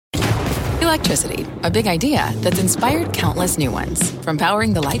Electricity, a big idea that's inspired countless new ones. From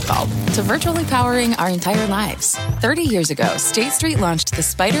powering the light bulb to virtually powering our entire lives. 30 years ago, State Street launched the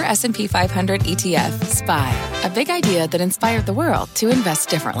Spider S&P 500 ETF, SPY. A big idea that inspired the world to invest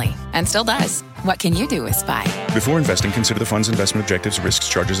differently. And still does. What can you do with SPY? Before investing, consider the fund's investment objectives, risks,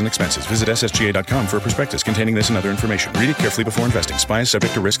 charges, and expenses. Visit ssga.com for a prospectus containing this and other information. Read it carefully before investing. SPY is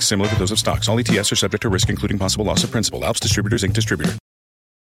subject to risks similar to those of stocks. All ETFs are subject to risk, including possible loss of principal. Alps Distributors, Inc. Distributor.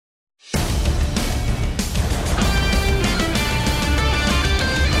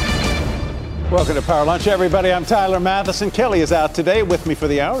 Welcome to Power Lunch, everybody. I'm Tyler Mathisen. Kelly is out today. With me for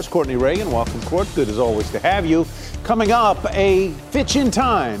the hours, Courtney Reagan. Welcome, Court. Good as always to have you. Coming up, a Fitch in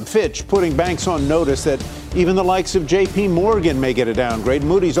time. Fitch putting banks on notice that even the likes of JPMorgan may get a downgrade.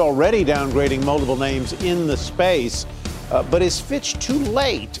 Moody's already downgrading multiple names in the space. But is Fitch too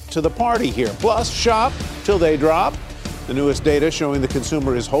late to the party here? Plus, shop till they drop. The newest data showing the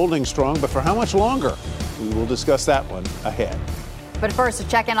consumer is holding strong, but for how much longer? We will discuss that one ahead. But first, to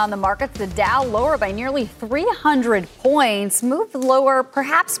check in on the markets, the Dow lower by nearly 300 points, moved lower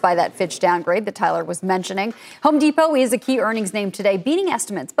perhaps by that Fitch downgrade that Tyler was mentioning. Home Depot is a key earnings name today, beating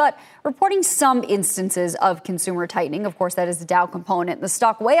estimates, but reporting some instances of consumer tightening. Of course, that is the Dow component. The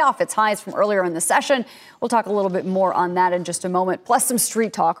stock way off its highs from earlier in the session. We'll talk a little bit more on that in just a moment, plus some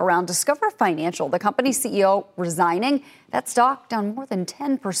street talk around Discover Financial, the company's CEO resigning. That stock down more than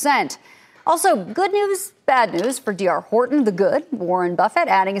 10%. Also, good news, bad news for D.R. Horton. The good, Warren Buffett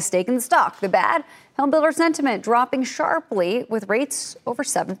adding a stake in the stock. The bad, home builder sentiment dropping sharply with rates over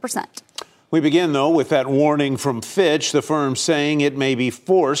 7%. We begin, though, with that warning from Fitch, the firm saying it may be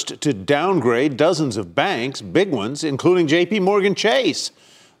forced to downgrade dozens of banks, big ones, including JPMorgan Chase.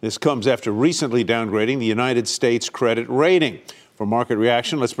 This comes after recently downgrading the United States credit rating. For market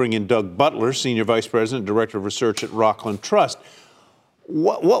reaction, let's bring in Doug Butler, Senior Vice President, Director of Research at Rockland Trust.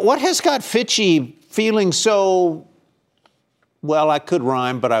 What has got Fitchy feeling so, well, I could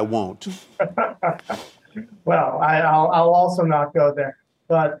rhyme, but I won't? Well, I'll also not go there.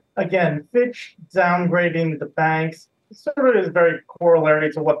 But again, Fitch downgrading the banks sort of is very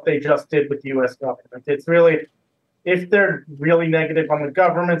corollary to what they just did with the U.S. government. It's really, if they're really negative on the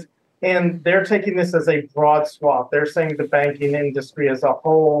government, and they're taking this as a broad swath, they're saying the banking industry as a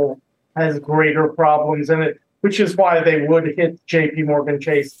whole has greater problems in it, which is why they would hit JPMorgan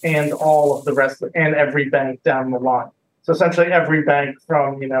Chase and all of the rest and every bank down the line. So essentially every bank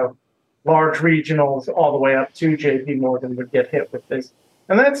from, large regionals all the way up to JPMorgan would get hit with this.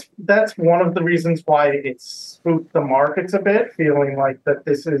 And that's one of the reasons why it's spooked the markets a bit, feeling like that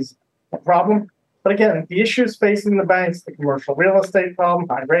this is a problem. But again, the issues facing the banks, the commercial real estate problem,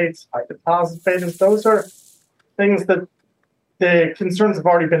 high rates, high deposit betas, those are things that the concerns have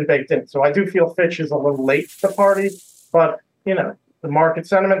already been baked in. So I do feel Fitch is a little late to the party, but, the market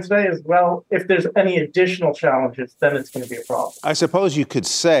sentiment today is, well, if there's any additional challenges, then it's going to be a problem. I suppose you could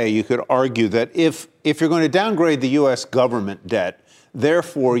argue that if you're going to downgrade the U.S. government debt,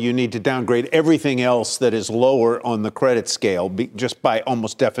 therefore you need to downgrade everything else that is lower on the credit scale, just by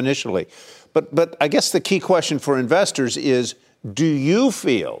almost definitionally. But I guess the key question for investors is, do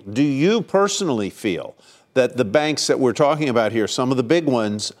you personally feel that the banks that we're talking about here, some of the big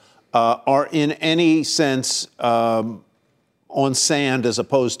ones, are in any sense on sand as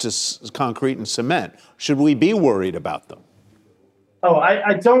opposed to concrete and cement? Should we be worried about them? Oh,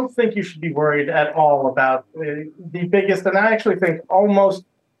 I don't think you should be worried at all about the biggest, and I actually think almost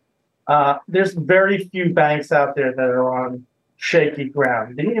there's very few banks out there that are on shaky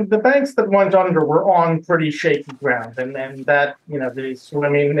ground. The banks that went under were on pretty shaky ground, and that, they're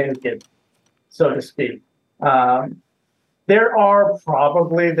swimming naked, so to speak.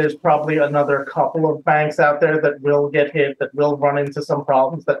 There's probably another couple of banks out there that will get hit, that will run into some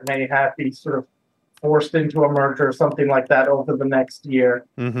problems, that may be sort of forced into a merger or something like that over the next year,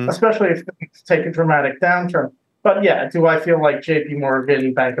 especially if things take a dramatic downturn. But yeah, do I feel like JP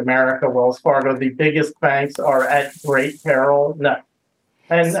Morgan, Bank of America, Wells Fargo, the biggest banks are at great peril? No.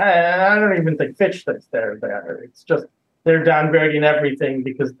 And I don't even think Fitch thinks they're there. It's just they're downgrading everything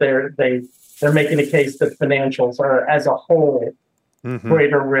because they're making a case that financials are, as a whole,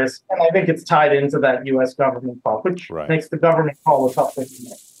 greater risk. And I think it's tied into that U.S. government call, which makes the government call a tough thing to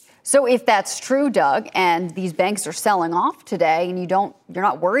make. So if that's true, Doug, and these banks are selling off today and you're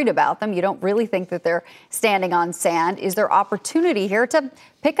not worried about them, you don't really think that they're standing on sand, is there opportunity here to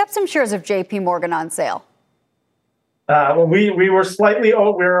pick up some shares of JPMorgan on sale? Well, we were slightly, we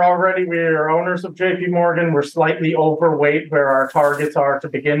are owners of JPMorgan. We're slightly overweight where our targets are to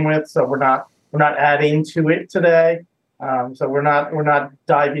begin with. So we're not adding to it today. So we're not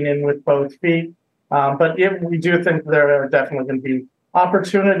diving in with both feet. But we do think there are definitely going to be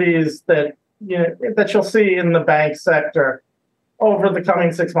opportunities that that you'll see in the bank sector over the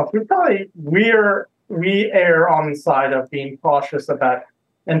coming 6 months. We err on the side of being cautious about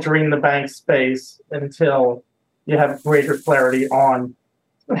entering the bank space until you have greater clarity on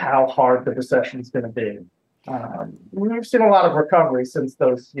how hard the recession is going to be. We've seen a lot of recovery since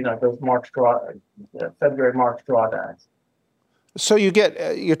those February, March drawdowns. So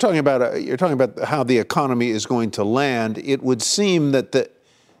you're talking about how the economy is going to land. It would seem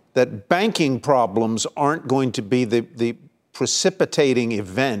that banking problems aren't going to be the precipitating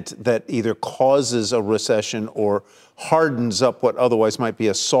event that either causes a recession or hardens up what otherwise might be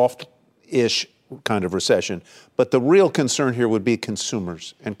a soft-ish kind of recession. But the real concern here would be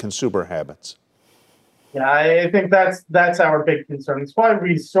consumers and consumer habits. Yeah, I think that's our big concern. It's why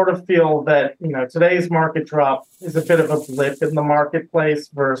we sort of feel that today's market drop is a bit of a blip in the marketplace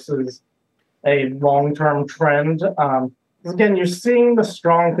versus a long-term trend. Again, you're seeing the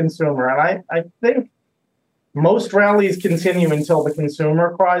strong consumer, and I think most rallies continue until the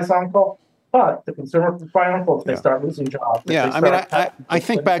consumer cries uncle. But the consumer can cry uncle if they start losing jobs. I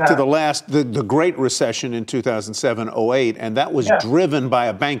think back to the Great Recession in 2007-08, and that was driven by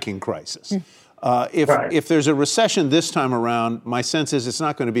a banking crisis. If there's a recession this time around, my sense is it's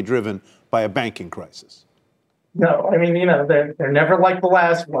not going to be driven by a banking crisis. No, I mean, they're never like the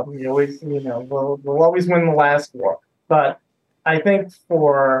last one. We always, we'll always win the last war. But I think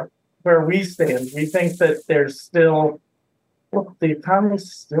for where we stand, we think that there's still, the economy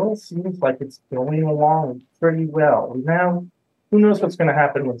still seems like it's going along pretty well. Now, who knows what's going to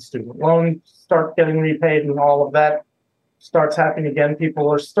happen when student loans start getting repaid and all of that starts happening again. People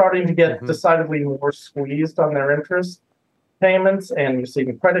are starting to get decidedly more squeezed on their interest payments, and you're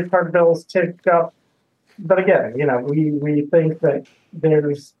seeing credit card bills tick up. But again, we think that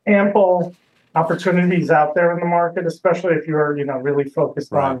there's ample opportunities out there in the market, especially if you're, really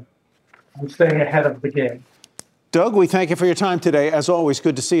focused on staying ahead of the game. Doug, we thank you for your time today. As always,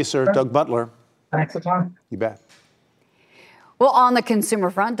 good to see you, sir. Sure. Doug Butler. Thanks a ton. You bet. Well, on the consumer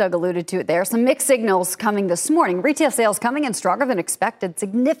front, Doug alluded to it there, some mixed signals coming this morning. Retail sales coming in stronger than expected,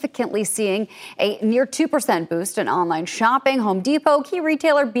 significantly seeing a near 2% boost in online shopping. Home Depot, key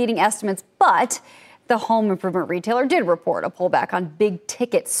retailer, beating estimates, but the home improvement retailer did report a pullback on big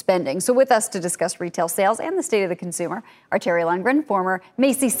ticket spending. So with us to discuss retail sales and the state of the consumer are Terry Lundgren, former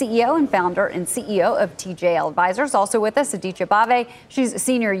Macy's CEO and founder and CEO of TJL Advisors. Also with us, Aditya Bave. She's a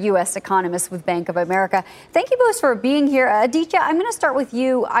senior U.S. economist with Bank of America. Thank you both for being here. Aditya, I'm going to start with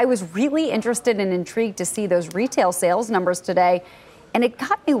you. I was really interested and intrigued to see those retail sales numbers today. And it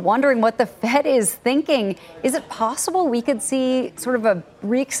got me wondering what the Fed is thinking. Is it possible we could see sort of a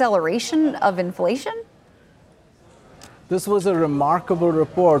reacceleration of inflation? This was a remarkable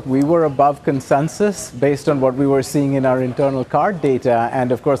report. We were above consensus based on what we were seeing in our internal card data.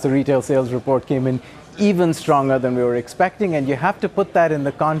 And of course, the retail sales report came in even stronger than we were expecting. And you have to put that in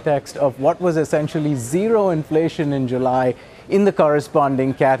the context of what was essentially zero inflation in July in the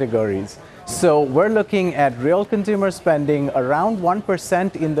corresponding categories. So we're looking at real consumer spending around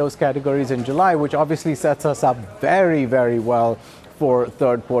 1% in those categories in July, which obviously sets us up very, very well for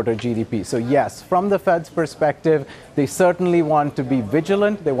third quarter GDP. So yes, from the Fed's perspective, they certainly want to be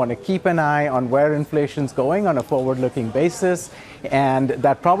vigilant. They want to keep an eye on where inflation's going on a forward-looking basis. And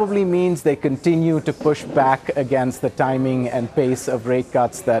that probably means they continue to push back against the timing and pace of rate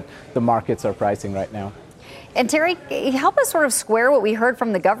cuts that the markets are pricing right now. And Terry, help us sort of square what we heard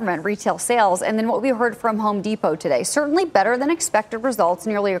from the government, retail sales, and then what we heard from Home Depot today. Certainly better than expected results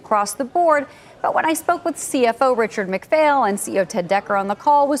nearly across the board. But when I spoke with CFO Richard McPhail and CEO Ted Decker on the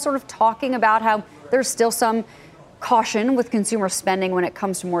call, was sort of talking about how there's still some caution with consumer spending when it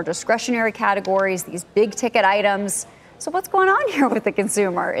comes to more discretionary categories, these big ticket items. So what's going on here with the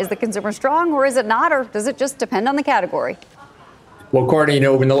consumer? Is the consumer strong or is it not? Or does it just depend on the category? Well, Courtney,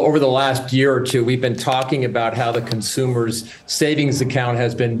 over the last year or two, we've been talking about how the consumer's savings account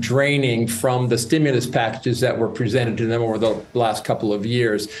has been draining from the stimulus packages that were presented to them over the last couple of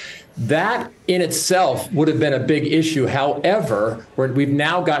years. That in itself would have been a big issue. However, we've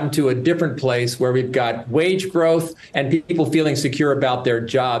now gotten to a different place where we've got wage growth and people feeling secure about their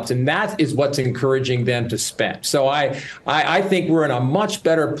jobs. And that is what's encouraging them to spend. So I think we're in a much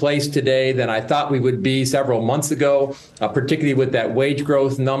better place today than I thought we would be several months ago, particularly with that wage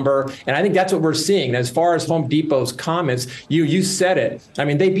growth number. And I think that's what we're seeing. And as far as Home Depot's comments, you said it. I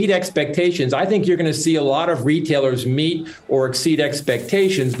mean, they beat expectations. I think you're going to see a lot of retailers meet or exceed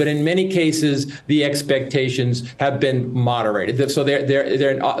expectations. But in in many cases, the expectations have been moderated. So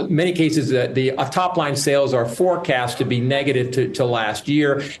they're in many cases, the top line sales are forecast to be negative to last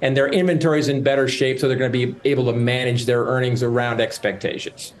year, and their inventory is in better shape, so they're going to be able to manage their earnings around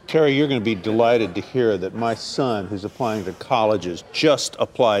expectations. Terry, you're going to be delighted to hear that my son, who's applying to colleges, just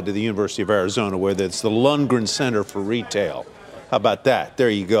applied to the University of Arizona, where it's the Lundgren Center for Retail. How about that? There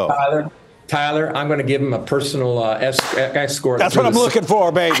you go. Tyler, I'm going to give him a personal escort. That's what I'm looking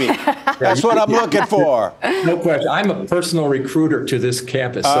for, baby. That's what I'm looking for. No question. I'm a personal recruiter to this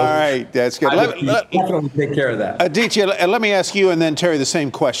campus. All right, that's good. Definitely take care of that. Aditya, let me ask you and then Terry the same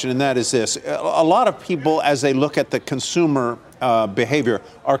question, and that is this. A lot of people, as they look at the consumer behavior,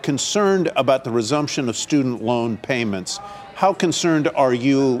 are concerned about the resumption of student loan payments. How concerned are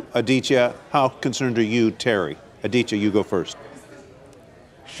you, Aditya? How concerned are you, Terry? Aditya, you go first.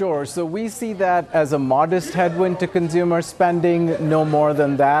 Sure. So we see that as a modest headwind to consumer spending, no more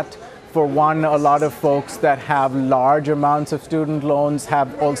than that. For one, a lot of folks that have large amounts of student loans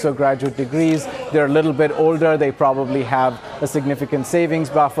have also graduate degrees. They're a little bit older. They probably have a significant savings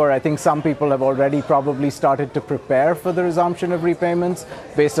buffer. I think some people have already probably started to prepare for the resumption of repayments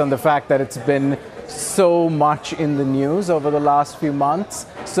based on the fact that it's been so much in the news over the last few months.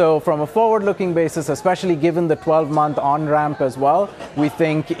 So from a forward-looking basis, especially given the 12-month on-ramp as well, we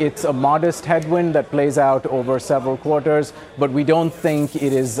think it's a modest headwind that plays out over several quarters, but we don't think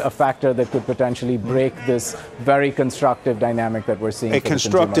it is a factor that could potentially break this very constructive dynamic that we're seeing. A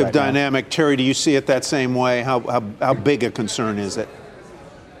constructive dynamic. Terry, do you see it that same way? How big a concern is it?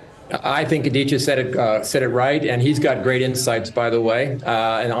 I think Aditya said it right, and he's got great insights, by the way,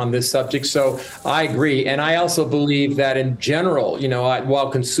 and on this subject. So I agree, and I also believe that in general, while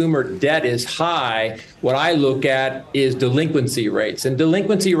consumer debt is high, what I look at is delinquency rates, and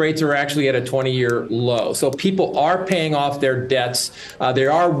delinquency rates are actually at a 20-year low. So people are paying off their debts. They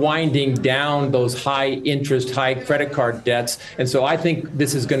are winding down those high interest, high credit card debts, and so I think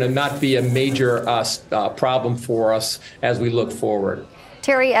this is going to not be a major problem for us as we look forward.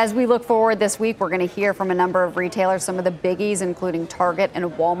 Terry, as we look forward this week, we're going to hear from a number of retailers, some of the biggies, including Target and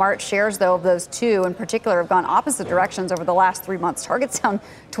Walmart. Shares, though, of those two in particular have gone opposite directions over the last 3 months. Target's down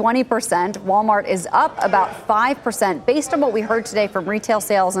 20%. Walmart is up about 5%. Based on what we heard today from retail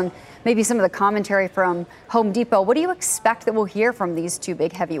sales and maybe some of the commentary from Home Depot, what do you expect that we'll hear from these two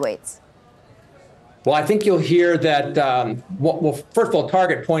big heavyweights? Well, I think you'll hear that. Well, first of all,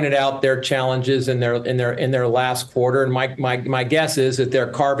 Target pointed out their challenges in their last quarter, and my guess is that they're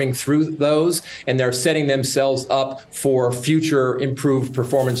carving through those and they're setting themselves up for future improved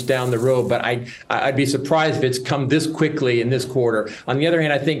performance down the road. But I'd be surprised if it's come this quickly in this quarter. On the other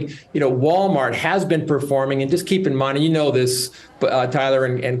hand, I think Walmart has been performing, and just keep in mind, and this. Tyler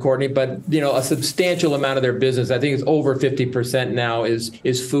and Courtney, but a substantial amount of their business, I think it's over 50% now,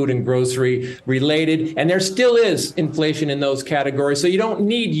 is food and grocery related, and there still is inflation in those categories. So you don't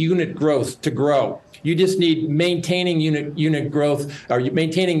need unit growth to grow. You just need maintaining unit growth, or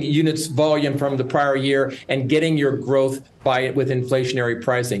maintaining units volume from the prior year and getting your growth with inflationary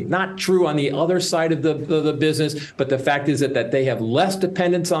pricing. Not true on the other side of the business, but the fact is that they have less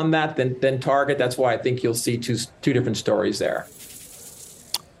dependence on that than Target. That's why I think you'll see two different stories there.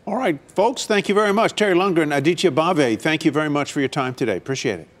 All right, folks, thank you very much. Terry Lundgren, Aditya Bave, thank you very much for your time today.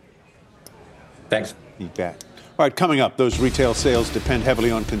 Appreciate it. Thanks. You bet. All right, coming up, those retail sales depend heavily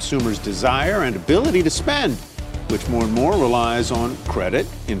on consumers' desire and ability to spend, which more and more relies on credit,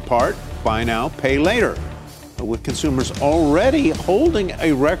 in part, buy now, pay later. But with consumers already holding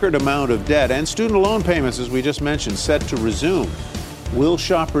a record amount of debt and student loan payments, as we just mentioned, set to resume, will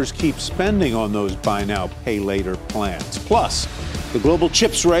shoppers keep spending on those buy now, pay later plans? Plus, the global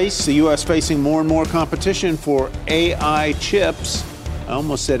chips race, the U.S. facing more and more competition for AI chips. I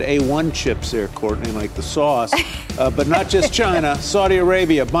almost said A1 chips there, Courtney, like the sauce. But not just China. Saudi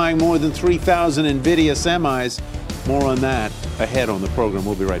Arabia buying more than 3,000 NVIDIA semis. More on that ahead on the program.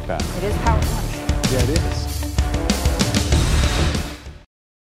 We'll be right back. It is Power Lunch. Yeah, it is.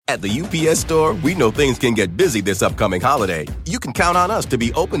 At the UPS Store, we know things can get busy this upcoming holiday. You can count on us to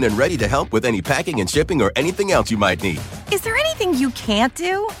be open and ready to help with any packing and shipping or anything else you might need. Is there anything you can't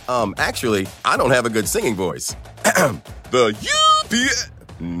do? Actually, I don't have a good singing voice. The UPS...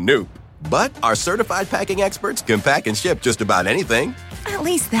 Nope. But our certified packing experts can pack and ship just about anything. At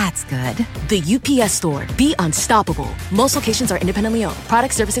least that's good. The UPS Store. Be unstoppable. Most locations are independently owned.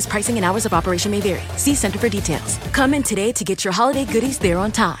 Product, services, pricing, and hours of operation may vary. See Center for details. Come in today to get your holiday goodies there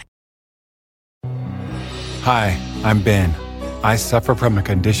on time. Hi, I'm Ben. I suffer from a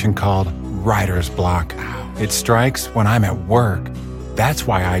condition called writer's block. It strikes when I'm at work. That's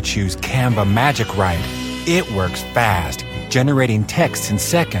why I choose Canva Magic Write. It works fast, generating texts in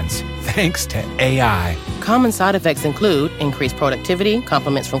seconds thanks to AI. Common side effects include increased productivity,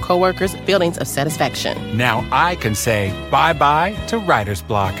 compliments from coworkers, feelings of satisfaction. Now I can say bye-bye to writer's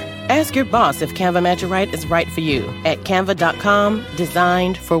block. Ask your boss if Canva Magic Write is right for you at canva.com,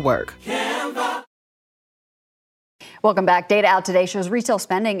 designed for work. Welcome back. Data out today shows retail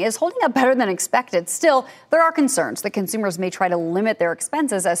spending is holding up better than expected. Still, there are concerns that consumers may try to limit their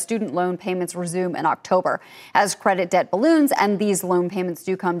expenses as student loan payments resume in October. As credit debt balloons and these loan payments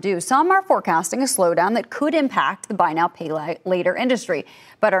do come due, some are forecasting a slowdown that could impact the buy now, pay later industry.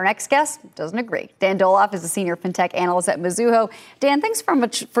 But our next guest doesn't agree. Dan Doloff is a senior fintech analyst at Mizuho. Dan, thanks very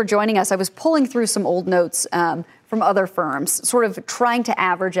much for joining us. I was pulling through some old notes from other firms, sort of trying to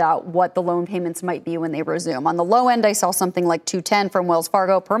average out what the loan payments might be when they resume. On the low end, I saw something like $210 from Wells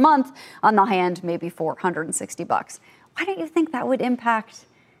Fargo per month. On the high end, maybe $460. Why don't you think that would impact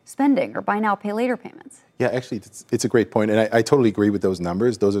spending or buy now, pay later payments? Yeah, actually, it's a great point. And I totally agree with those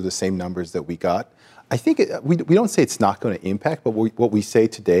numbers. Those are the same numbers that we got. I think we don't say it's not going to impact, but what we say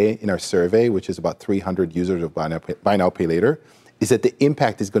today in our survey, which is about 300 users of buy now, pay later, is that the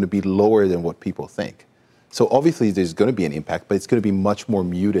impact is going to be lower than what people think. So obviously there's going to be an impact, but it's going to be much more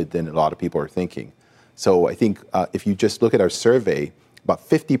muted than a lot of people are thinking. So I think if you just look at our survey, about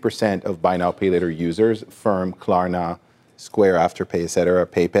 50% of buy now, pay later users, Firm, Klarna, Square, Afterpay, et cetera,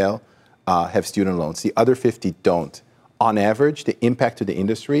 PayPal, have student loans. The other 50 don't. On average, the impact to the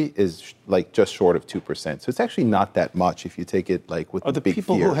industry is like just short of 2%. So it's actually not that much if you take it like with Are the the big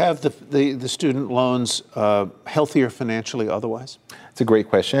people fear. who have the student loans healthier financially otherwise? It's a great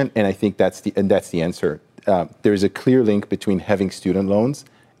question, and I think that's the answer. There's a clear link between having student loans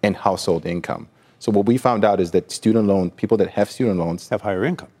and household income. So what we found out is that people that have student loans have higher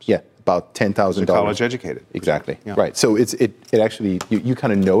incomes. Yeah, about $10,000. College educated. Exactly. Yeah. Right. So it actually you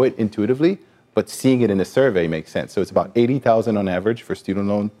kind of know it intuitively, but seeing it in a survey makes sense. So it's about $80,000 on average for student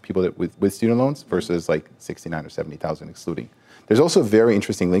loan people that with student loans versus like $69,000 or $70,000 excluding. There's also a very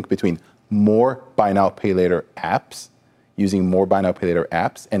interesting link between more buy now, pay later apps. Using more buy now, pay later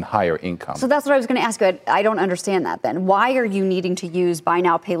apps and higher income. So that's what I was going to ask you. I don't understand that then. Why are you needing to use buy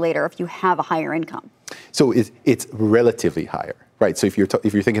now, pay later if you have a higher income? So it's relatively higher, right? So if you're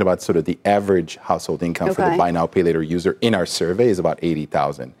thinking about sort of the average household income for the buy now, pay later user in our survey is about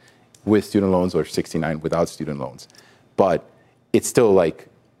 $80,000 with student loans or $69,000 without student loans. But it's still like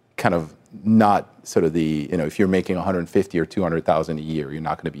kind of not sort of the, if you're making $150,000 or $200,000 a year, you're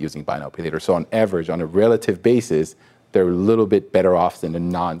not going to be using buy now, pay later. So on average, on a relative basis, they're a little bit better off than a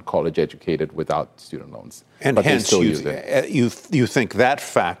non-college educated without student loans. And but hence, they still use it. you think that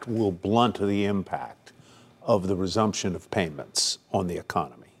fact will blunt the impact of the resumption of payments on the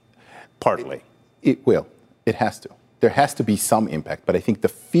economy? Partly. It will. It has to. There has to be some impact, but I think the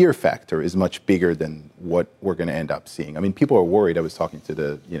fear factor is much bigger than what we're going to end up seeing. I mean, people are worried. I was talking to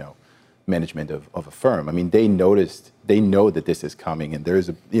the, management of a firm. I mean, they know that this is coming, and there's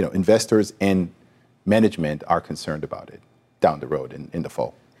investors and management are concerned about it down the road in the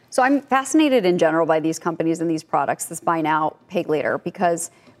fall. So I'm fascinated in general by these companies and these products, this buy now, pay later, because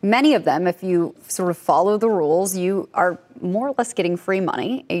many of them, if you sort of follow the rules, you are more or less getting free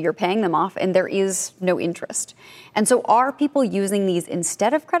money. You're paying them off and there is no interest. And so are people using these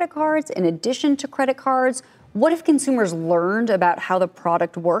instead of credit cards, in addition to credit cards? What if consumers learned about how the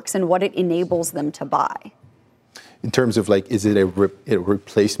product works and what it enables them to buy? In terms of is it a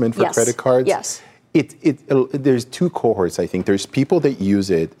replacement for credit cards? Yes. There's two cohorts, I think. There's people that use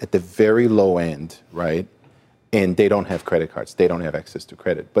it at the very low end, right? And they don't have credit cards. They don't have access to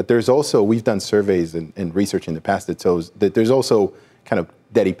credit. But there's also, we've done surveys and research in the past that shows that there's also kind of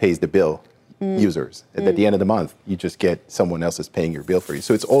daddy pays the bill users. At the end of the month, you just get someone else is paying your bill for you.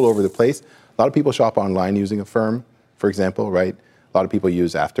 So it's all over the place. A lot of people shop online using Affirm, for example, right? A lot of people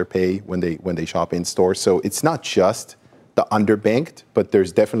use Afterpay when they shop in stores. So it's not just the underbanked, but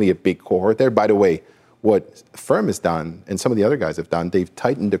there's definitely a big cohort there. By the way, what Firm has done and some of the other guys have done, they've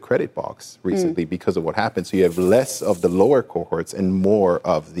tightened the credit box recently because of what happened. So you have less of the lower cohorts and more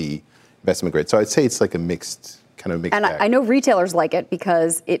of the investment grade. So I'd say it's like a mixed bag. And I know retailers like it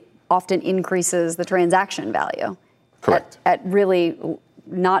because it often increases the transaction value. Correct. At really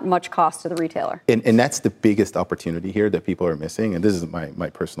not much cost to the retailer. And that's the biggest opportunity here that people are missing. And this is my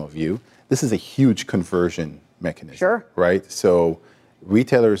personal view. This is a huge conversion mechanism. Sure. Right? So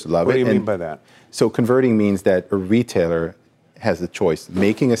retailers love it. What do you mean by that? So converting means that a retailer has the choice,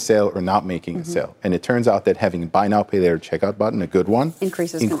 making a sale or not making a sale. And it turns out that having buy now, pay later checkout button, a good one,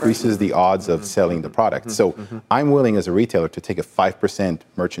 increases the odds of selling the product. So I'm willing as a retailer to take a 5%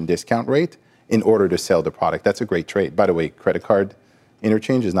 merchant discount rate in order to sell the product. That's a great trade. By the way, credit card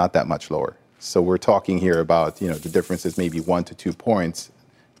interchange is not that much lower So we're talking here about, the difference is maybe 1 to 2 points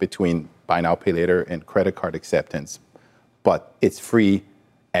between buy now, pay later and credit card acceptance. But it's free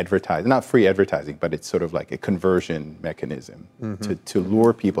advertising, not free advertising, but it's sort of like a conversion mechanism to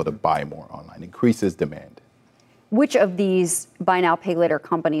lure people to buy more online, increases demand. Which of these buy now, pay later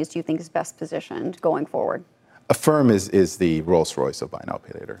companies do you think is best positioned going forward? Affirm is the Rolls Royce of buy now,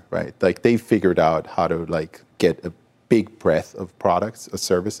 pay later, right? Like they figured out how to get a big breadth of products or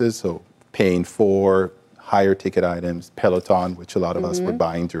services. So paying for higher ticket items, Peloton, which a lot of us were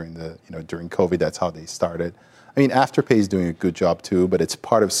buying during during COVID. That's how they started. I mean, Afterpay is doing a good job too, but it's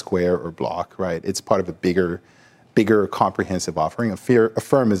part of Square or Block, right? It's part of a bigger comprehensive offering.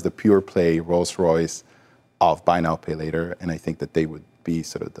 Affirm is the pure play Rolls Royce of buy now, pay later, and I think that they would be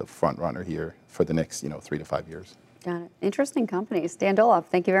sort of the front runner here for the next 3 to 5 years. Got it. Interesting companies. Dan Doloff,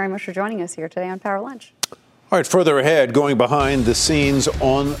 thank you very much for joining us here today on Power Lunch. All right, further ahead, going behind the scenes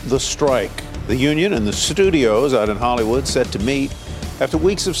on the strike. The union and the studios out in Hollywood set to meet after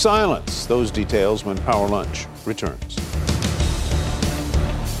weeks of silence. Those details when Power Lunch returns.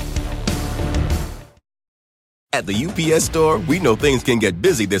 At the UPS Store, we know things can get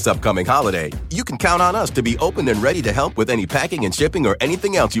busy this upcoming holiday. You can count on us to be open and ready to help with any packing and shipping or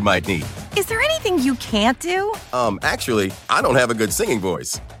anything else you might need. Is there anything you can't do? Actually, I don't have a good singing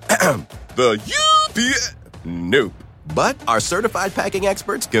voice. The UPS... Nope. But our certified packing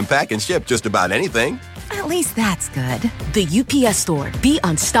experts can pack and ship just about anything. At least that's good. The UPS Store. Be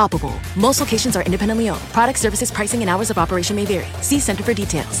unstoppable. Most locations are independently owned. Product, services, pricing, and hours of operation may vary. See Center for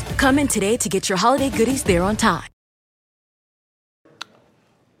details. Come in today to get your holiday goodies there on time.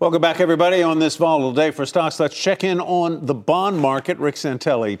 Welcome back, everybody. On this volatile day for stocks, let's check in on the bond market. Rick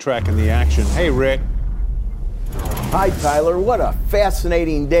Santelli tracking the action. Hey, Rick. Hi, Tyler. What a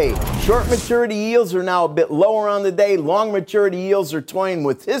fascinating day. Short maturity yields are now a bit lower on the day. Long maturity yields are toying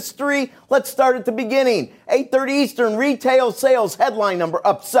with history. Let's start at the beginning. 8:30 Eastern, retail sales headline number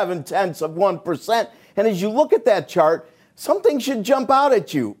up 0.7%. And as you look at that chart, something should jump out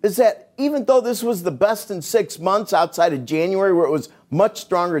at you. Is that even though this was the best in 6 months outside of January, where it was much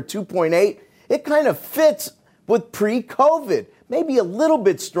stronger at 2.8, it kind of fits with pre-COVID. Maybe a little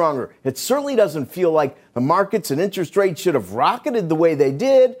bit stronger. It certainly doesn't feel like the markets and interest rates should have rocketed the way they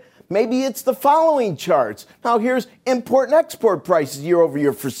did. Maybe it's the following charts. Now here's import and export prices year over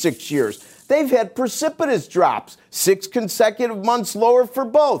year for 6 years. They've had precipitous drops, 6 consecutive months lower for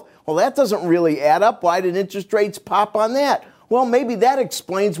both. Well, that doesn't really add up. Why did interest rates pop on that? Well, maybe that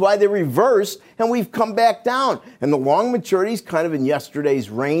explains why they reversed and we've come back down. And the long maturities kind of in yesterday's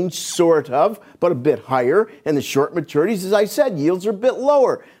range, sort of, but a bit higher. And the short maturities, as I said, yields are a bit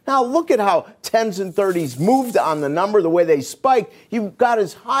lower. Now, look at how 10s and 30s moved on the number, the way they spiked. You've got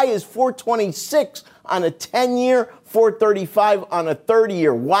as high as 426 on a 10-year, 435 on a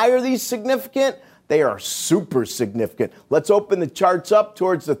 30-year. Why are these significant? They are super significant. Let's open the charts up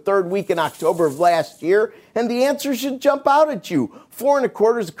towards the third week in October of last year, and the answer should jump out at you.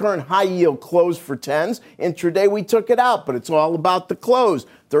 4.25 is the current high yield close for 10s. Intraday, we took it out, but it's all about the close.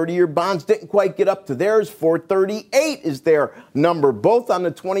 30-year bonds didn't quite get up to theirs. 438 is their number, both on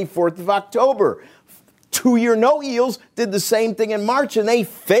the 24th of October. 2-year note yields did the same thing in March, and they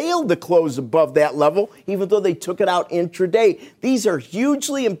failed to close above that level, even though they took it out intraday. These are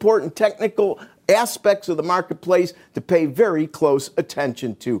hugely important technical aspects of the marketplace to pay very close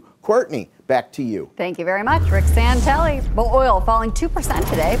attention to. Courtney, back to you. Thank you very much, Rick Santelli. Well, oil falling 2%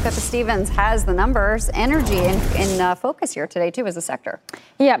 today. Pippa Stevens has the numbers. Energy in focus here today, too, as a sector.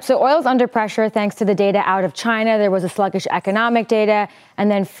 Yeah, so oil's under pressure thanks to the data out of China. There was a sluggish economic data and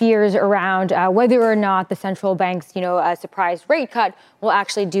then fears around whether or not the central bank's, surprise rate cut will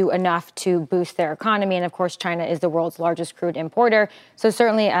actually do enough to boost their economy. And, of course, China is the world's largest crude importer. So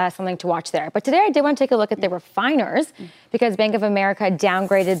certainly something to watch there. But today I did want to take a look at the refiners because Bank of America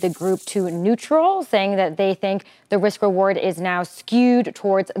downgraded the group to neutral, saying that they think the risk reward is now skewed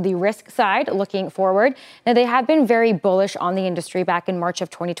towards the risk side looking forward. Now, they have been very bullish on the industry. Back in March of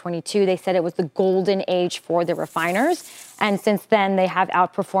 2022, they said it was the golden age for the refiners. And since then, they have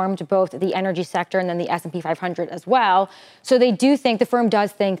outperformed both the energy sector and then the S&P 500 as well. So they do think, the firm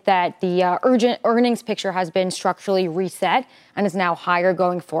does think that the urgent earnings picture has been structurally reset and is now higher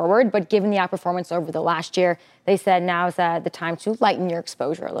going forward. But given the outperformance over the last year, they said now's the time to lighten your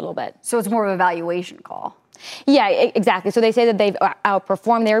exposure a little bit. So it's more of a valuation call. Yeah, exactly. So they say that they've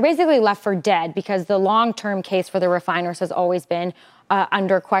outperformed. They were basically left for dead because the long-term case for the refiners has always been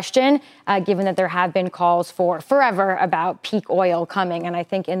under question, given that there have been calls for forever about peak oil coming. And I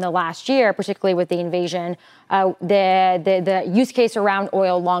think in the last year, particularly with the invasion, the use case around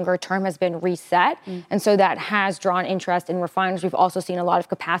oil longer term has been reset. And so that has drawn interest in refiners. We've also seen a lot of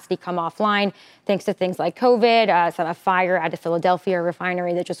capacity come offline thanks to things like COVID, a fire at a Philadelphia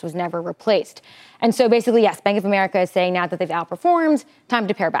refinery that just was never replaced. And so basically, yes, Bank of America is saying now that they've outperformed, time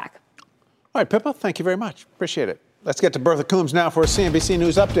to pare back. All right, Pippa, thank you very much. Appreciate it. Let's get to Bertha Coombs now for a CNBC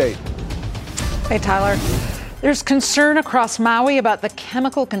News update. Hey, Tyler. There's concern across Maui about the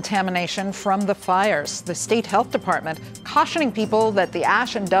chemical contamination from the fires. The state health department cautioning people that the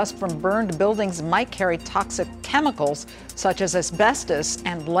ash and dust from burned buildings might carry toxic chemicals such as asbestos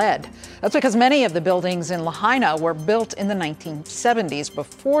and lead. That's because many of the buildings in Lahaina were built in the 1970s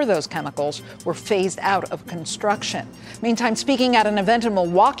before those chemicals were phased out of construction. Meantime, speaking at an event in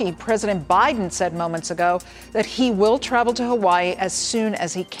Milwaukee, President Biden said moments ago that he will travel to Hawaii as soon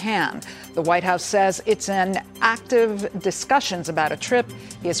as he can. The White House says it's in active discussions about a trip.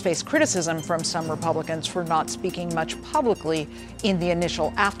 He has faced criticism from some Republicans for not speaking much publicly in the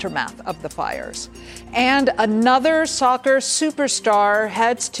initial aftermath of the fires. And another soccer superstar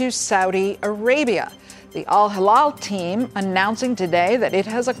heads to Saudi Arabia. The Al Hilal team announcing today that it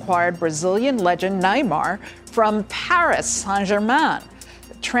has acquired Brazilian legend Neymar from Paris Saint-Germain.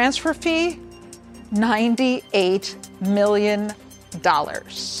 The transfer fee, $98 million.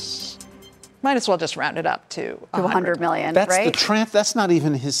 Might as well just round it up to $100 million, that's right? That's not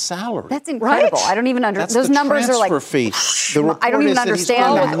even his salary. That's incredible. Right? I don't even understand. Those the numbers are like fee. I don't even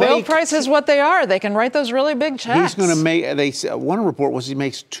understand. Well, oil price is what they are. They can write those really big checks. He's going to make. One report was he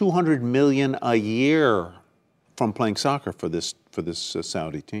makes $200 million a year from playing soccer for this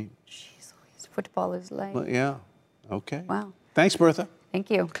Saudi team. Jeez, football is like. Well, yeah. Okay. Wow. Thanks, Bertha. Thank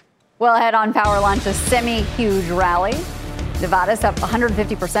you. Well, ahead on Power Lunch, a semi-huge rally. Nevada's up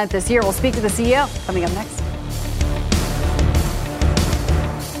 150% this year. We'll speak to the CEO coming up next.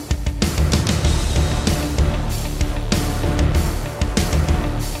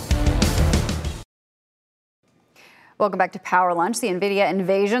 Welcome back to Power Lunch. The NVIDIA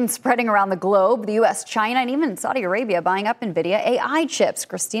invasion spreading around the globe. The U.S., China, and even Saudi Arabia buying up NVIDIA AI chips.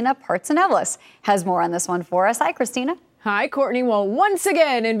 Christina Partsinevelos has more on this one for us. Hi, Christina. Hi, Courtney. Well, once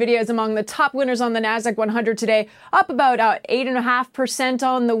again, NVIDIA is among the top winners on the NASDAQ 100 today, up about 8.5%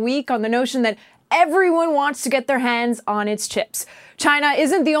 on the week on the notion that everyone wants to get their hands on its chips. China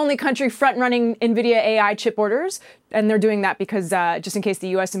isn't the only country front-running NVIDIA AI chip orders, and they're doing that because just in case the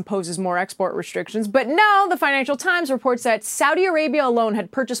U.S. imposes more export restrictions. But now the Financial Times reports that Saudi Arabia alone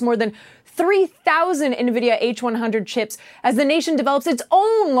had purchased more than 3,000 NVIDIA H100 chips as the nation develops its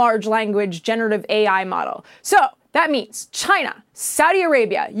own large language generative AI model. So that means China, Saudi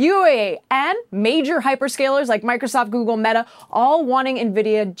Arabia, UAE, and major hyperscalers like Microsoft, Google, Meta, all wanting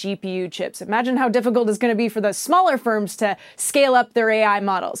NVIDIA GPU chips. Imagine how difficult it's going to be for the smaller firms to scale up their AI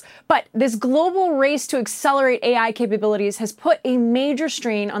models. But this global race to accelerate AI capabilities has put a major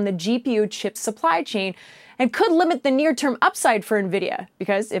strain on the GPU chip supply chain and could limit the near-term upside for NVIDIA,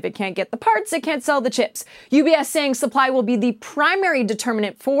 because if it can't get the parts, it can't sell the chips. UBS saying supply will be the primary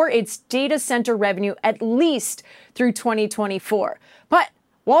determinant for its data center revenue at least through 2024. But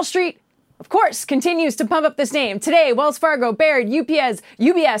Wall Street, of course, continues to pump up this name. Today, Wells Fargo, Baird,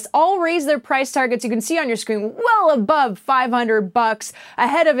 UBS all raised their price targets, you can see on your screen, well above $500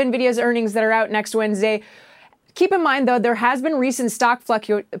 ahead of NVIDIA's earnings that are out next Wednesday. Keep in mind, though, there has been recent stock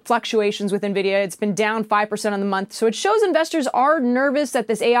fluctuations with NVIDIA. It's been down 5% on the month. So it shows investors are nervous that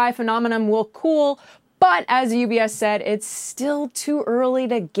this AI phenomenon will cool. But as UBS said, it's still too early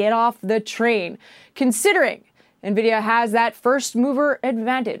to get off the train, considering NVIDIA has that first mover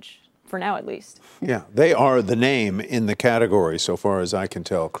advantage, for now at least. Yeah, they are the name in the category, so far as I can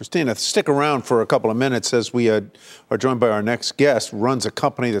tell. Christina, stick around for a couple of minutes as we are joined by our next guest, runs a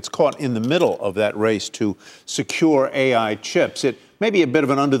company that's caught in the middle of that race to secure AI chips. It may be a bit of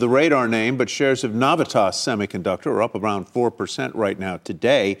an under-the-radar name, but shares of Navitas Semiconductor are up around 4% right now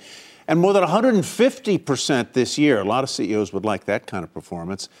today, and more than 150% this year. A lot of CEOs would like that kind of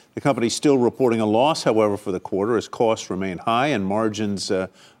performance. The company's still reporting a loss, however, for the quarter as costs remain high and margins a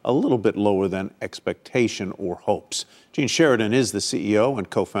little bit lower than expectation or hopes. Gene Sheridan is the CEO and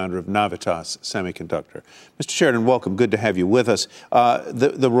co-founder of Navitas Semiconductor. Mr. Sheridan, welcome. Good to have you with us.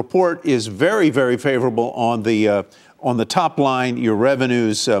 The report is very, very favorable on the top line. Your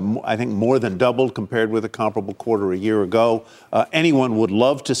revenues, I think, more than doubled compared with a comparable quarter a year ago. Anyone would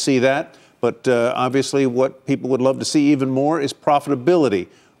love to see that, but obviously what people would love to see even more is profitability.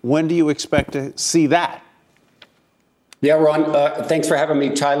 When do you expect to see that? Yeah, Ron, thanks for having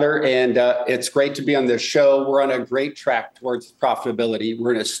me, Tyler. And it's great to be on this show. We're on a great track towards profitability.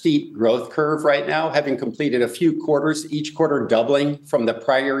 We're in a steep growth curve right now, having completed a few quarters, each quarter doubling from the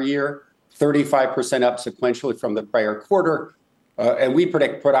prior year, 35% up sequentially from the prior quarter. And we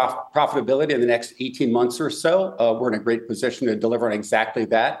predict profitability in the next 18 months or so. We're in a great position to deliver on exactly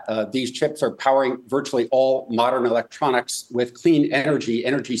that. These chips are powering virtually all modern electronics with clean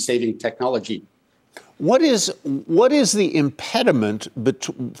energy-saving technology. What is the impediment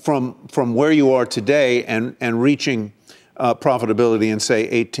from where you are today and reaching profitability in, say,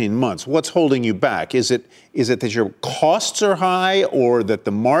 18 months? What's holding you back? Is it that your costs are high or that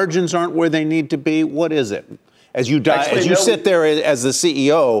the margins aren't where they need to be? What is it? As you sit there as the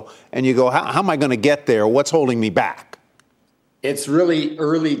CEO and you go, how am I going to get there? What's holding me back? It's really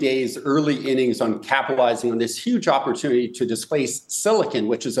early days, early innings on capitalizing on this huge opportunity to displace silicon,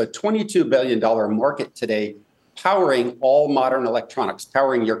 which is a $22 billion market today, powering all modern electronics,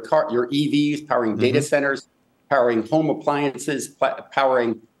 powering your car, your EVs, powering data centers, powering home appliances,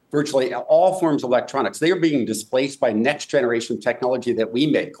 powering virtually all forms of electronics. They are being displaced by next generation technology that we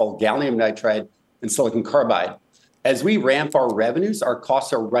make called gallium nitride and silicon carbide. As we ramp our revenues, our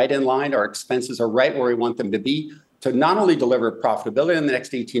costs are right in line, our expenses are right where we want them to be, to not only deliver profitability in the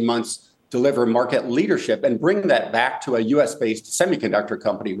next 18 months, deliver market leadership, and bring that back to a US-based semiconductor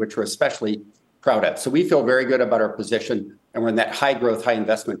company, which we're especially proud of. So we feel very good about our position, and we're in that high growth, high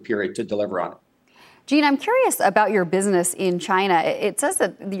investment period to deliver on it. Gene, I'm curious about your business in China. It says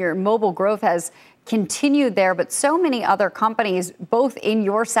that your mobile growth has continued there, but so many other companies, both in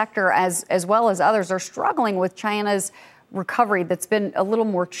your sector as well as others, are struggling with China's recovery that's been a little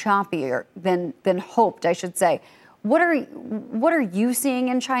more choppier than hoped, I should say. What are you seeing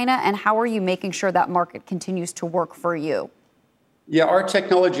in China, and how are you making sure that market continues to work for you? Yeah, our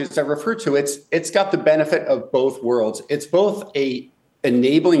technology, as I refer to, it's got the benefit of both worlds. It's both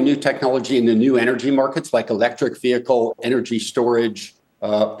enabling new technology in the new energy markets like electric vehicle, energy storage,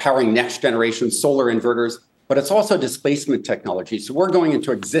 powering next generation solar inverters, but it's also displacement technology. So we're going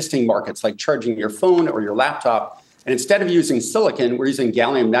into existing markets like charging your phone or your laptop, and instead of using silicon, we're using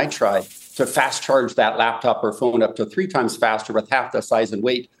gallium nitride to fast charge that laptop or phone up to 3 times faster with half the size and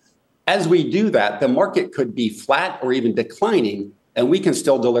weight. As we do that, the market could be flat or even declining, and we can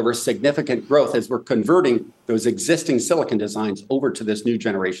still deliver significant growth as we're converting those existing silicon designs over to this new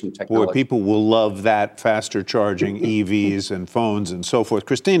generation technology. Boy, people will love that, faster charging EVs and phones and so forth.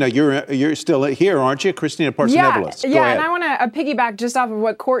 Christina, you're still here, aren't you? Christina Partsinevelos. Yeah, and I want to piggyback just off of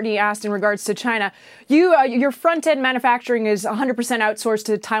what Courtney asked in regards to China. Your front-end manufacturing is 100% outsourced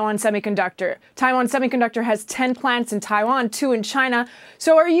to Taiwan Semiconductor. Taiwan Semiconductor has 10 plants in Taiwan, 2 in China.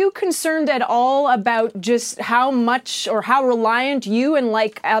 So are you concerned at all about just how much or how reliant you and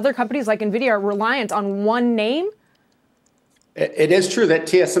like other companies like NVIDIA are reliant on one name? It is true that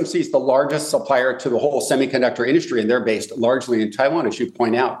TSMC is the largest supplier to the whole semiconductor industry, and they're based largely in Taiwan, as you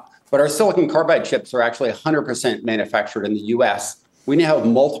point out. But our silicon carbide chips are actually 100% manufactured in the US. We now have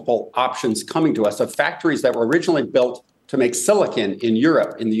multiple options coming to us of factories that were originally built to make silicon in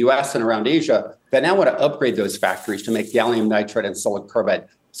Europe, in the US, and around Asia that now want to upgrade those factories to make gallium nitride and silicon carbide.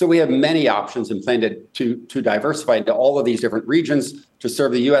 So we have many options and plan to diversify into all of these different regions to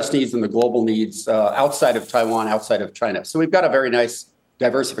serve the U.S. needs and the global needs outside of Taiwan, outside of China. So we've got a very nice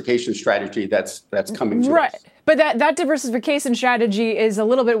diversification strategy that's coming to us. But that diversification strategy is a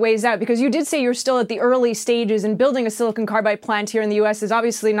little bit ways out, because you did say you're still at the early stages, and building a silicon carbide plant here in the U.S. is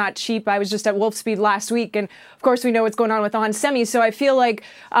obviously not cheap. I was just at Wolfspeed last week, and of course we know what's going on with onsemi. So I feel like,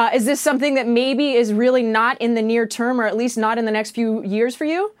 is this something that maybe is really not in the near term, or at least not in the next few years for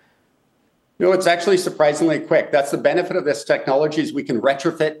you? No, it's actually surprisingly quick. That's the benefit of this technology, is we can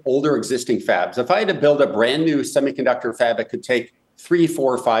retrofit older existing fabs. If I had to build a brand new semiconductor fab, it could take 3,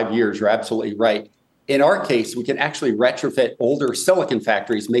 4, 5 years. You're absolutely right. In our case, we can actually retrofit older silicon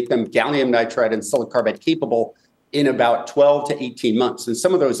factories, make them gallium nitride and silicon carbide capable in about 12 to 18 months. And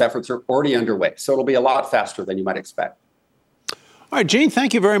some of those efforts are already underway. So it'll be a lot faster than you might expect. All right, Gene,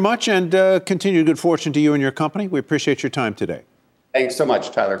 thank you very much, and continued good fortune to you and your company. We appreciate your time today. Thanks so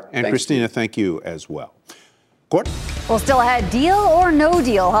much, Tyler. And Christina, thank you as well. Court? Well, still ahead, deal or no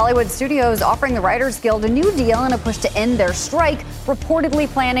deal? Hollywood studios offering the Writers Guild a new deal in a push to end their strike, reportedly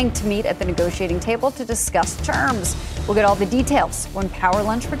planning to meet at the negotiating table to discuss terms. We'll get all the details when Power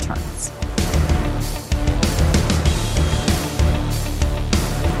Lunch returns.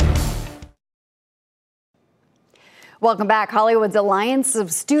 Welcome back. Hollywood's alliance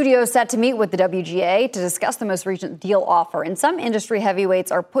of studios set to meet with the WGA to discuss the most recent deal offer. And some industry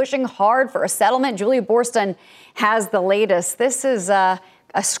heavyweights are pushing hard for a settlement. Julia Borston has the latest. This is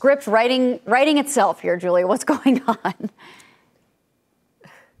a script writing itself here, Julia. What's going on?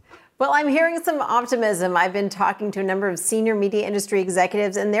 Well, I'm hearing some optimism. I've been talking to a number of senior media industry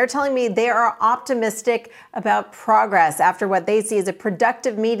executives, and they're telling me they are optimistic about progress after what they see as a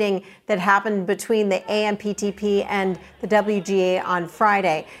productive meeting that happened between the AMPTP and the WGA on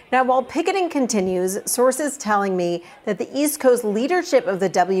Friday. Now, while picketing continues, sources telling me that the East Coast leadership of the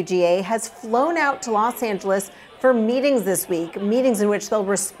WGA has flown out to Los Angeles for meetings this week, meetings in which they'll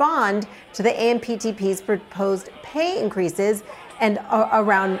respond to the AMPTP's proposed pay increases and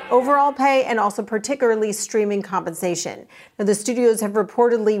around overall pay and also particularly streaming compensation. Now, the studios have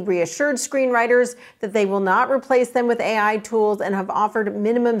reportedly reassured screenwriters that they will not replace them with AI tools and have offered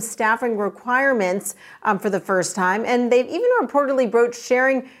minimum staffing requirements for the first time. And they've even reportedly broached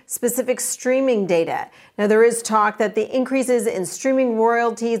sharing specific streaming data. Now, there is talk that the increases in streaming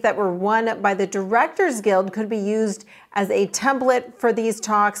royalties that were won by the Directors Guild could be used as a template for these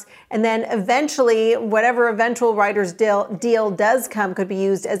talks. And then eventually, whatever eventual writers' deal does come could be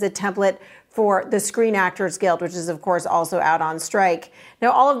used as a template for the Screen Actors Guild, which is, of course, also out on strike.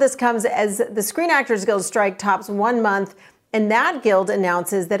 Now, all of this comes as the Screen Actors Guild strike tops 1 month, and that guild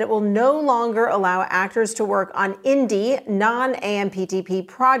announces that it will no longer allow actors to work on indie, non-AMPTP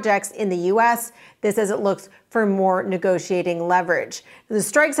projects in the U.S. This as it looks for more negotiating leverage. The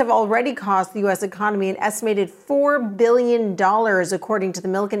strikes have already cost the U.S. economy an estimated $4 billion, according to the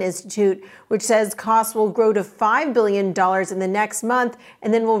Milken Institute, which says costs will grow to $5 billion in the next month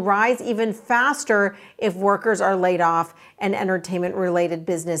and then will rise even faster if workers are laid off and entertainment-related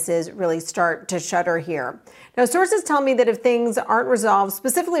businesses really start to shutter here. Now, sources tell me that if things aren't resolved,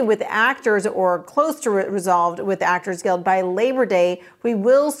 specifically with actors or close to resolved with Actors Guild by Labor Day, we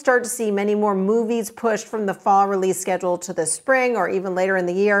will start to see many more movies pushed from the fall release schedule to the spring or even later in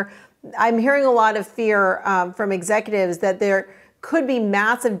the year. I'm hearing a lot of fear from executives that there could be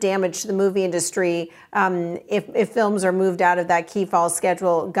massive damage to the movie industry if films are moved out of that key fall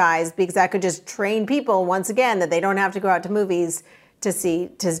schedule, guys, because that could just train people once again that they don't have to go out to movies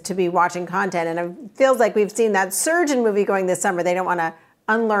to be watching content. And it feels like we've seen that surge in movie going this summer. They don't want to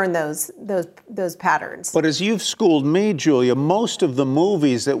unlearn those patterns. But as you've schooled me, Julia, most of the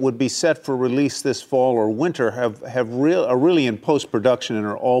movies that would be set for release this fall or winter are really in post-production and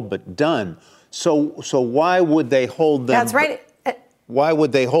are all but done. So why would they hold them? That's right. Why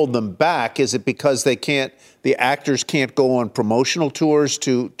would they hold them back? Is it because the actors can't go on promotional tours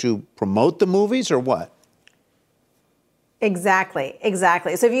to promote the movies, or what? Exactly.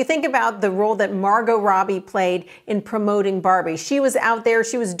 So if you think about the role that Margot Robbie played in promoting Barbie, she was out there,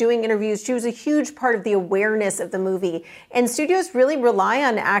 she was doing interviews, she was a huge part of the awareness of the movie. And studios really rely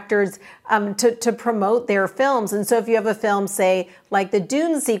on actors to promote their films. And so if you have a film, say, like the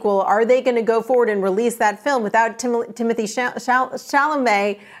Dune sequel, are they going to go forward and release that film without Timothée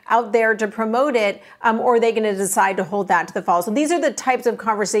Chalamet out there to promote it, or are they going to decide to hold that to the fall? So these are the types of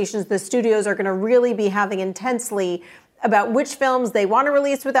conversations the studios are going to really be having intensely about which films they want to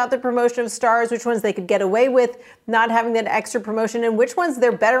release without the promotion of stars, which ones they could get away with not having that extra promotion, and which ones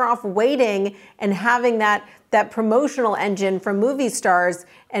they're better off waiting and having that promotional engine from movie stars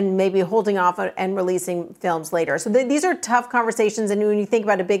and maybe holding off and releasing films later. So these are tough conversations. And when you think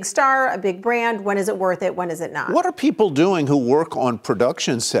about a big star, a big brand, when is it worth it? When is it not? What are people doing who work on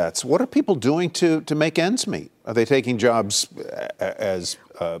production sets? What are people doing to make ends meet? Are they taking jobs as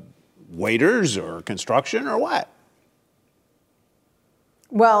waiters or construction or what?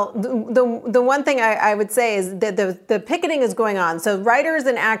 Well, the one thing I would say is that the picketing is going on. So writers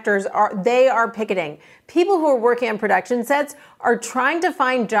and actors are picketing. People who are working on production sets are trying to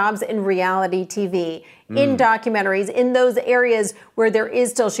find jobs in reality TV, in documentaries, in those areas where there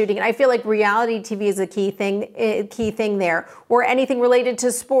is still shooting. And I feel like reality TV is a key thing there, or anything related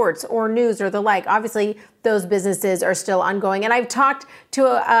to sports or news or the like. Obviously, those businesses are still ongoing. And I've talked to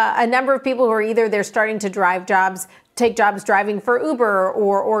a number of people who are either they're starting to take jobs driving for Uber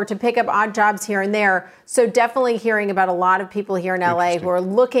or to pick up odd jobs here and there. So definitely hearing about a lot of people here in LA who are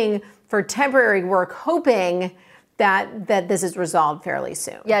looking for temporary work, hoping that this is resolved fairly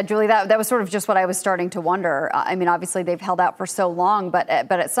soon. Yeah, Julie, that was sort of just what I was starting to wonder. I mean, obviously they've held out for so long, but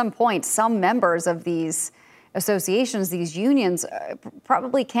at some point, some members of these associations, these unions,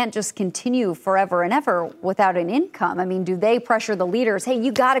 probably can't just continue forever and ever without an income. I mean, do they pressure the leaders? Hey,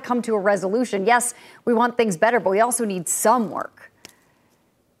 you got to come to a resolution. Yes, we want things better, but we also need some work.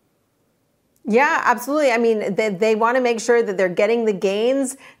 Yeah, absolutely. I mean, they want to make sure that they're getting the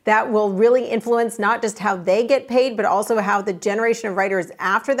gains that will really influence not just how they get paid, but also how the generation of writers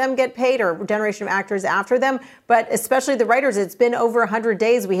after them get paid, or generation of actors after them. But especially the writers, it's been over 100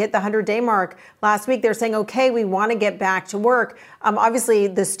 days. We hit the 100-day mark last week. They're saying, okay, we want to get back to work. Obviously,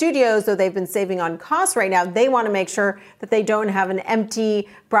 the studios, though they've been saving on costs right now, they want to make sure that they don't have an empty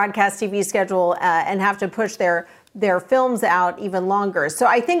broadcast TV schedule and have to push their films out even longer. So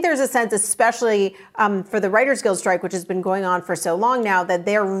I think there's a sense, especially for the Writers Guild strike, which has been going on for so long now, that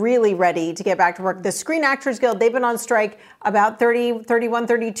they're really ready to get back to work. The Screen Actors Guild, they've been on strike about 31,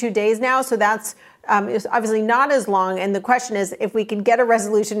 32 days now. So that's is obviously not as long. And the question is, if we can get a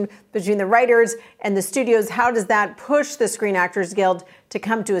resolution between the writers and the studios, how does that push the Screen Actors Guild to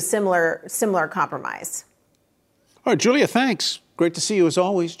come to a similar compromise? All right, Julia, thanks. Great to see you as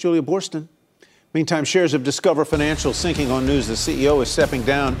always. Julia Boorstin. Meantime, shares of Discover Financial sinking on news the CEO is stepping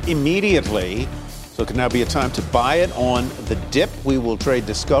down immediately. So it could now be a time to buy it on the dip. We will trade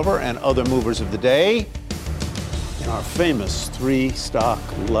Discover and other movers of the day in our famous 3-stock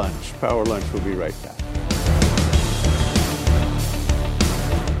lunch. Power Lunch. We'll be right back.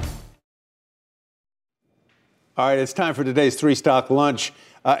 All right, it's time for today's 3-stock lunch.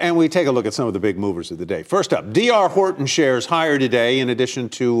 And we take a look at some of the big movers of the day. First up, D.R. Horton shares higher today, in addition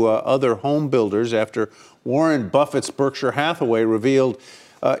to other home builders, after Warren Buffett's Berkshire Hathaway revealed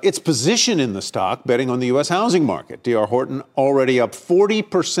its position in the stock, betting on the U.S. housing market. D.R. Horton already up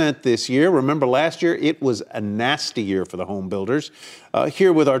 40% this year. Remember, last year it was a nasty year for the home builders.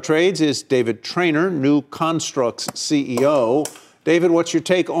 Here with our trades is David Traynor, New Construct's CEO. David, what's your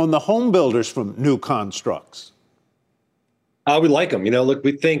take on the home builders from New Constructs? We like them. Look,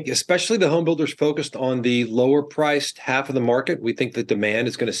 we think, especially the home builders focused on the lower priced half of the market, we think the demand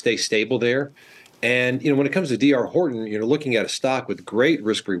is going to stay stable there. And, when it comes to D.R. Horton, looking at a stock with great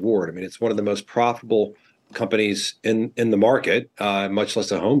risk reward. I mean, it's one of the most profitable companies in the market, much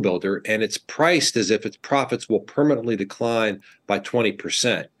less a home builder. And it's priced as if its profits will permanently decline by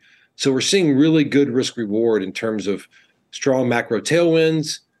 20%. So we're seeing really good risk reward in terms of strong macro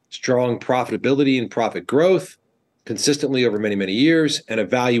tailwinds, strong profitability and profit growth, consistently over many, many years, and a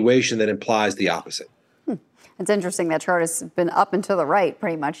valuation that implies the opposite. It's interesting that chart has been up and to the right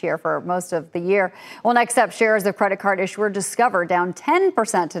pretty much here for most of the year. Well, next up, shares of credit card issuer Discover down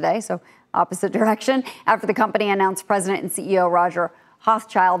 10% today, so opposite direction, after the company announced President and CEO Roger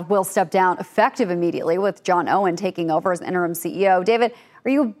Hochschild will step down effective immediately, with John Owen taking over as interim CEO. David,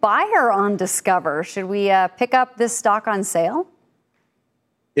 are you a buyer on Discover? Should we pick up this stock on sale?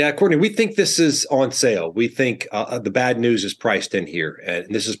 Yeah, Courtney, we think this is on sale. We think the bad news is priced in here,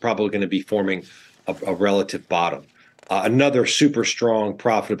 and this is probably going to be forming a relative bottom. Another super strong,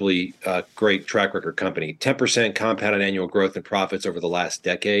 profitably great track record company, 10% compounded annual growth in profits over the last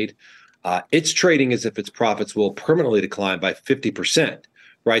decade. It's trading as if its profits will permanently decline by 50%,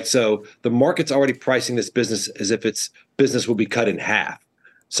 right? So the market's already pricing this business as if its business will be cut in half.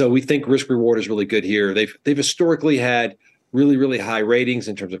 So we think risk reward is really good here. They've historically had really, really high ratings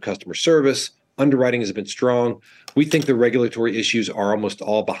in terms of customer service. Underwriting has been strong. We think the regulatory issues are almost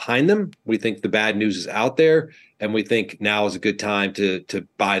all behind them. We think the bad news is out there, and we think now is a good time to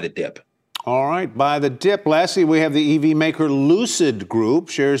buy the dip. All right, buy the dip. Lastly, we have the EV maker Lucid Group.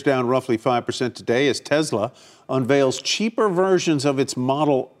 Shares down roughly 5% today as Tesla unveils cheaper versions of its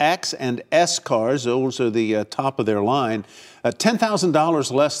Model X and S cars. Those are the top of their line.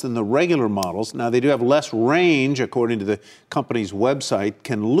 $10,000 less than the regular models. Now, they do have less range, according to the company's website.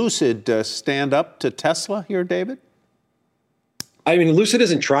 Can Lucid stand up to Tesla here, David? I mean, Lucid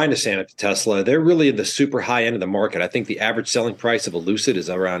isn't trying to stand up to Tesla. They're really at the super high end of the market. I think the average selling price of a Lucid is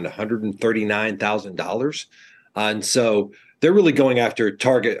around $139,000. And so they're really going after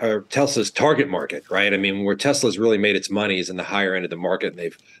Tesla's target market, right? I mean, where Tesla's really made its money is in the higher end of the market, and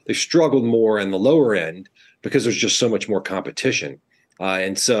they've struggled more in the lower end because there's just so much more competition.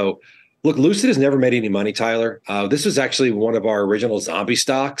 And so, look, Lucid has never made any money, Tyler. This was actually one of our original zombie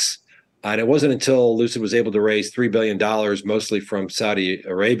stocks. And it wasn't until Lucid was able to raise $3 billion, mostly from Saudi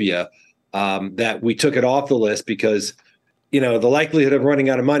Arabia, that we took it off the list because, the likelihood of running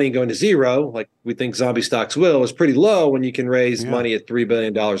out of money and going to zero, like we think zombie stocks will, is pretty low when you can raise money at $3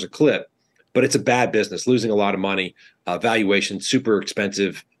 billion a clip. But it's a bad business, losing a lot of money, valuation super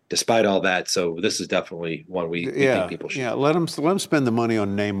expensive, despite all that. So this is definitely one we think people should. Yeah, let them spend the money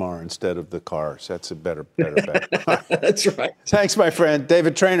on Neymar instead of the cars. That's a better bet. That's right. Thanks, my friend.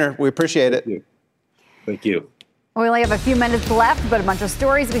 David Traynor, we appreciate it. Thank you. We only have a few minutes left, but a bunch of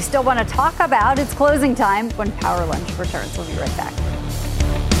stories we still want to talk about. It's closing time when Power Lunch returns. We'll be right back.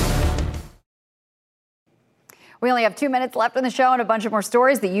 We only have 2 minutes left in the show and a bunch of more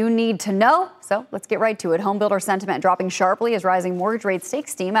stories that you need to know. So let's get right to it. Home builder sentiment dropping sharply as rising mortgage rates take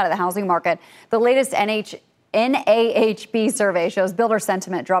steam out of the housing market. The latest NAHB survey shows builder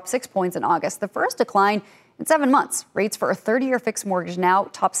sentiment dropped 6 points in August, the first decline in 7 months. Rates for a 30-year fixed mortgage now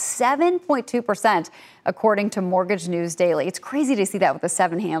top 7.2%, according to Mortgage News Daily. It's crazy to see that with a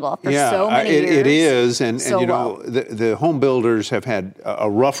 7 handle for so many years. It is. And so you know, the home builders have had a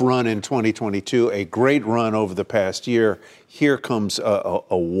rough run in 2022, a great run over the past year. Here comes a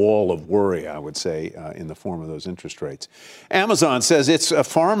wall of worry, I would say, in the form of those interest rates. Amazon says its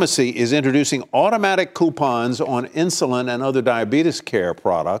pharmacy is introducing automatic coupons on insulin and other diabetes care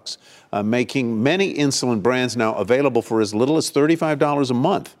products, making many insulin brands now available for as little as $35 a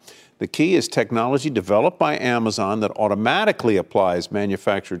month. The key is technology developed by Amazon that automatically applies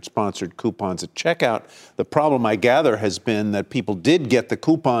manufactured-sponsored coupons at checkout. The problem, I gather, has been that people did get the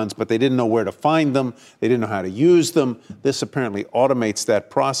coupons, but they didn't know where to find them. They didn't know how to use them. This apparently automates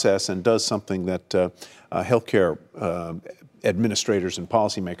that process and does something that healthcare administrators and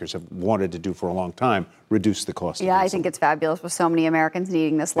policymakers have wanted to do for a long time, reduce the cost. Yeah, I think it's fabulous with so many Americans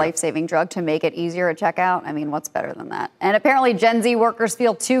needing this life-saving drug to make it easier at checkout. I mean, what's better than that? And apparently Gen Z workers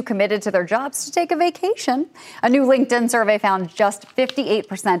feel too committed to their jobs to take a vacation. A new LinkedIn survey found just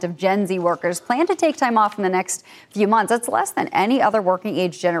 58% of Gen Z workers plan to take time off in the next few months. That's less than any other working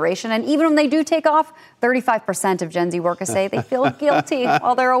age generation. And even when they do take off, 35% of Gen Z workers say they feel guilty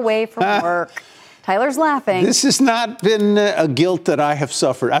while they're away from work. Tyler's laughing. This has not been a guilt that I have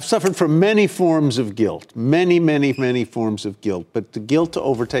suffered. I've suffered from many forms of guilt, many forms of guilt. But the guilt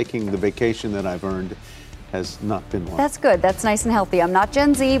over taking the vacation that I've earned has not been one. That's good. That's nice and healthy. I'm not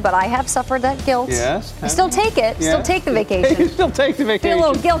Gen Z, but I have suffered that guilt. Yes. I still take it. Yeah. Still take the vacation. Still take the vacation. Feel a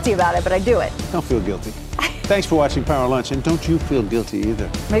little guilty about it, but I do it. Don't feel guilty. Thanks for watching Power Lunch, and don't you feel guilty either.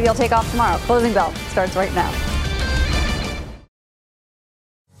 Maybe I'll take off tomorrow. Closing bell starts right now.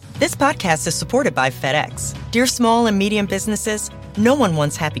 This podcast is supported by FedEx. Dear small and medium businesses, no one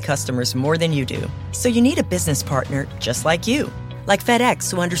wants happy customers more than you do. So you need a business partner just like you. Like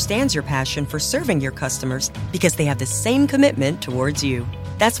FedEx, who understands your passion for serving your customers because they have the same commitment towards you.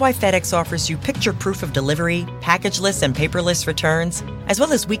 That's why FedEx offers you picture proof of delivery, packageless and paperless returns, as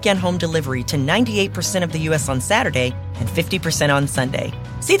well as weekend home delivery to 98% of the U.S. on Saturday and 50% on Sunday.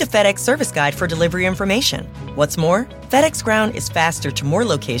 See the FedEx service guide for delivery information. What's more, FedEx Ground is faster to more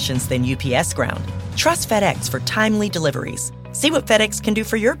locations than UPS Ground. Trust FedEx for timely deliveries. See what FedEx can do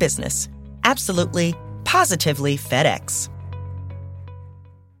for your business. Absolutely, positively FedEx.